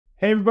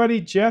Hey everybody,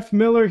 Jeff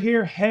Miller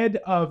here, head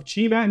of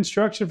GMAT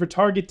instruction for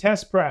Target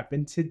Test Prep.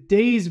 In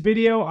today's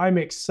video, I'm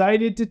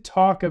excited to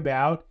talk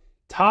about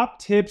top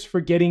tips for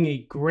getting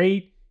a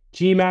great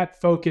GMAT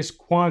focused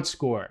quant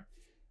score.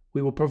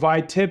 We will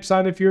provide tips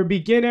on if you're a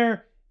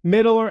beginner,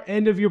 middle, or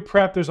end of your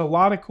prep. There's a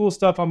lot of cool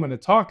stuff I'm going to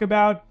talk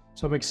about,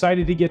 so I'm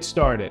excited to get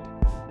started.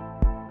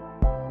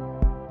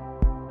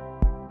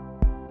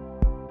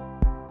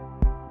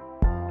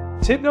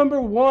 Tip number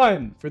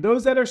one, for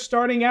those that are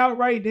starting out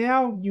right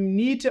now, you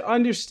need to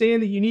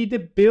understand that you need to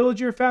build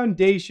your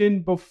foundation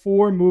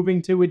before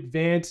moving to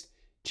advanced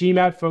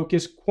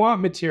GMAT-focused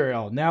quant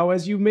material. Now,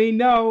 as you may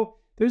know,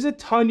 there's a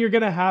ton you're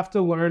going to have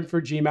to learn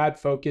for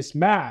GMAT-focused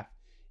math.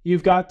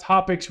 You've got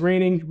topics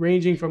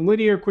ranging from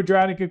linear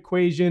quadratic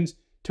equations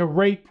to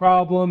rate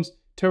problems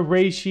to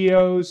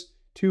ratios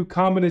to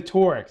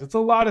combinatorics. It's a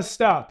lot of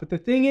stuff. But the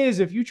thing is,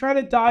 if you try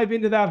to dive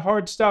into that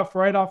hard stuff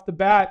right off the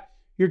bat,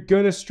 you're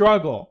going to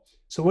struggle.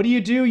 So what do?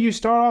 You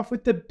start off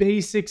with the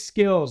basic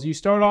skills. You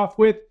start off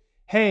with,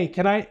 hey,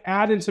 can I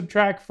add and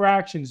subtract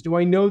fractions? Do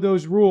I know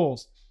those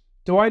rules?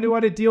 Do I know how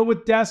to deal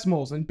with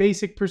decimals and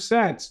basic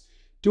percents?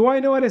 Do I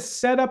know how to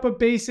set up a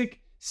basic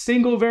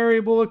single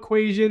variable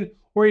equation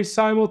or a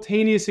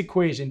simultaneous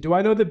equation? Do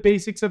I know the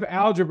basics of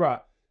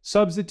algebra,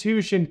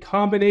 substitution,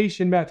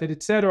 combination method,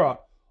 etc.?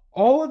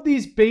 All of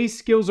these base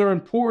skills are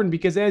important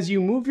because as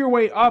you move your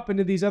way up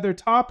into these other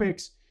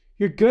topics,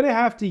 you're going to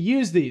have to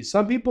use these.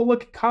 Some people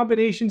look at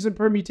combinations and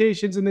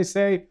permutations and they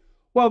say,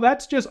 well,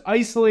 that's just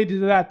isolated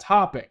to that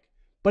topic.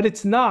 But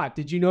it's not.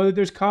 Did you know that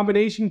there's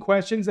combination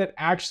questions that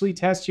actually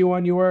test you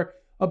on your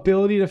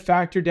ability to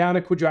factor down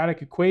a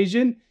quadratic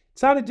equation?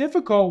 It's not a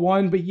difficult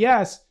one, but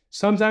yes,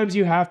 sometimes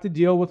you have to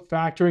deal with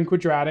factoring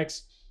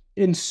quadratics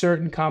in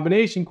certain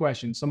combination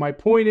questions. So my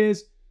point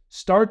is,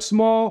 start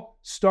small,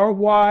 start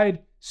wide,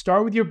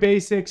 start with your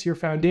basics, your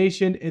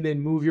foundation, and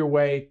then move your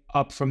way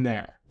up from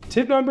there.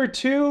 Tip number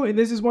two, and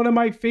this is one of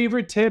my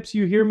favorite tips.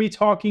 You hear me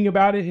talking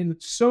about it in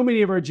so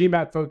many of our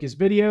GMAT focused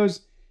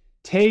videos.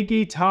 Take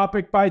a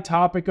topic by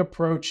topic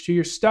approach to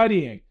your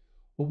studying.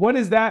 Well, what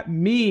does that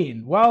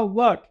mean? Well,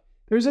 look,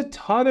 there's a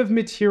ton of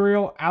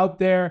material out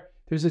there.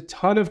 There's a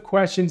ton of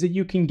questions that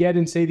you can get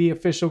in, say, the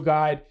official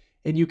guide,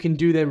 and you can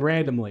do them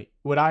randomly.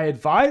 Would I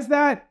advise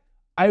that?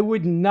 I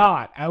would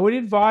not. I would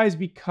advise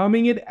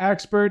becoming an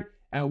expert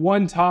at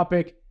one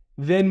topic,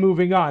 then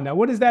moving on. Now,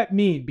 what does that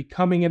mean,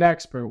 becoming an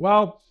expert?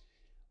 Well,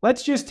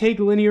 let's just take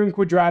linear and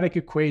quadratic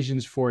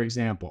equations, for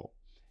example.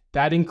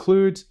 That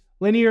includes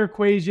linear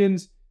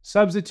equations,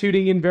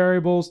 substituting in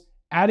variables,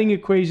 adding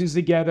equations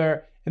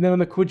together, and then on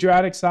the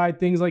quadratic side,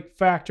 things like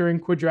factoring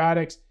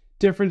quadratics,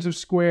 difference of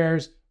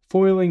squares,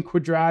 foiling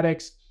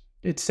quadratics,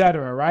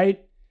 etc.,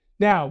 right?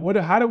 Now,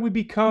 how do we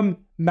become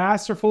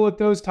masterful at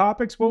those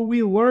topics? Well,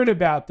 we learn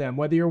about them,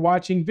 whether you're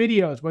watching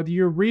videos, whether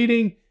you're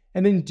reading,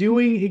 and then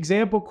doing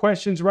example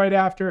questions right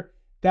after.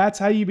 That's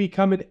how you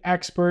become an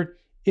expert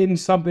in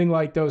something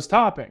like those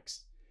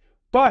topics.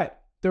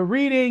 But the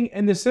reading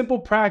and the simple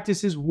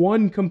practice is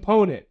one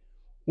component.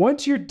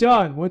 Once you're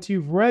done, once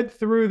you've read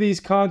through these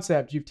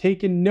concepts, you've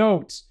taken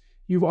notes,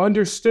 you've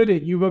understood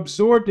it, you've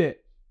absorbed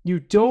it, you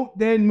don't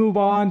then move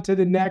on to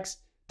the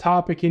next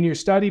topic in your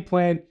study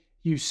plan.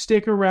 You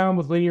stick around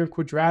with linear and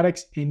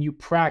quadratics and you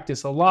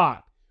practice a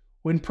lot.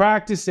 When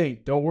practicing,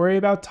 don't worry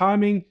about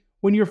timing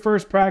when you're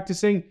first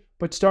practicing,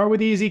 but start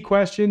with easy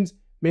questions,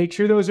 make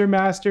sure those are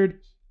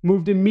mastered,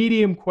 move to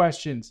medium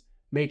questions,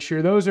 make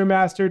sure those are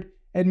mastered,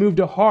 and move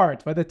to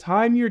hard. By the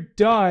time you're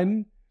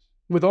done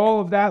with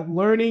all of that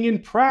learning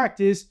and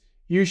practice,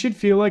 you should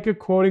feel like a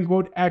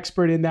quote-unquote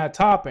expert in that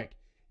topic.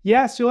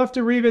 Yes, you'll have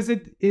to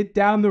revisit it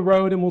down the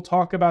road, and we'll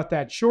talk about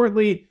that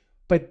shortly,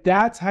 but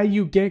that's how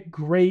you get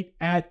great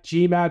at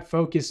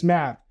GMAT-focused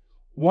math.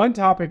 One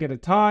topic at a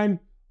time,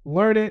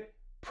 learn it,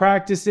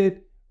 practice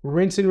it,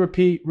 rinse and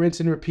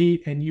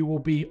repeat, and you will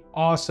be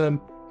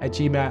awesome at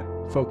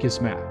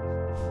GMAT-focused math.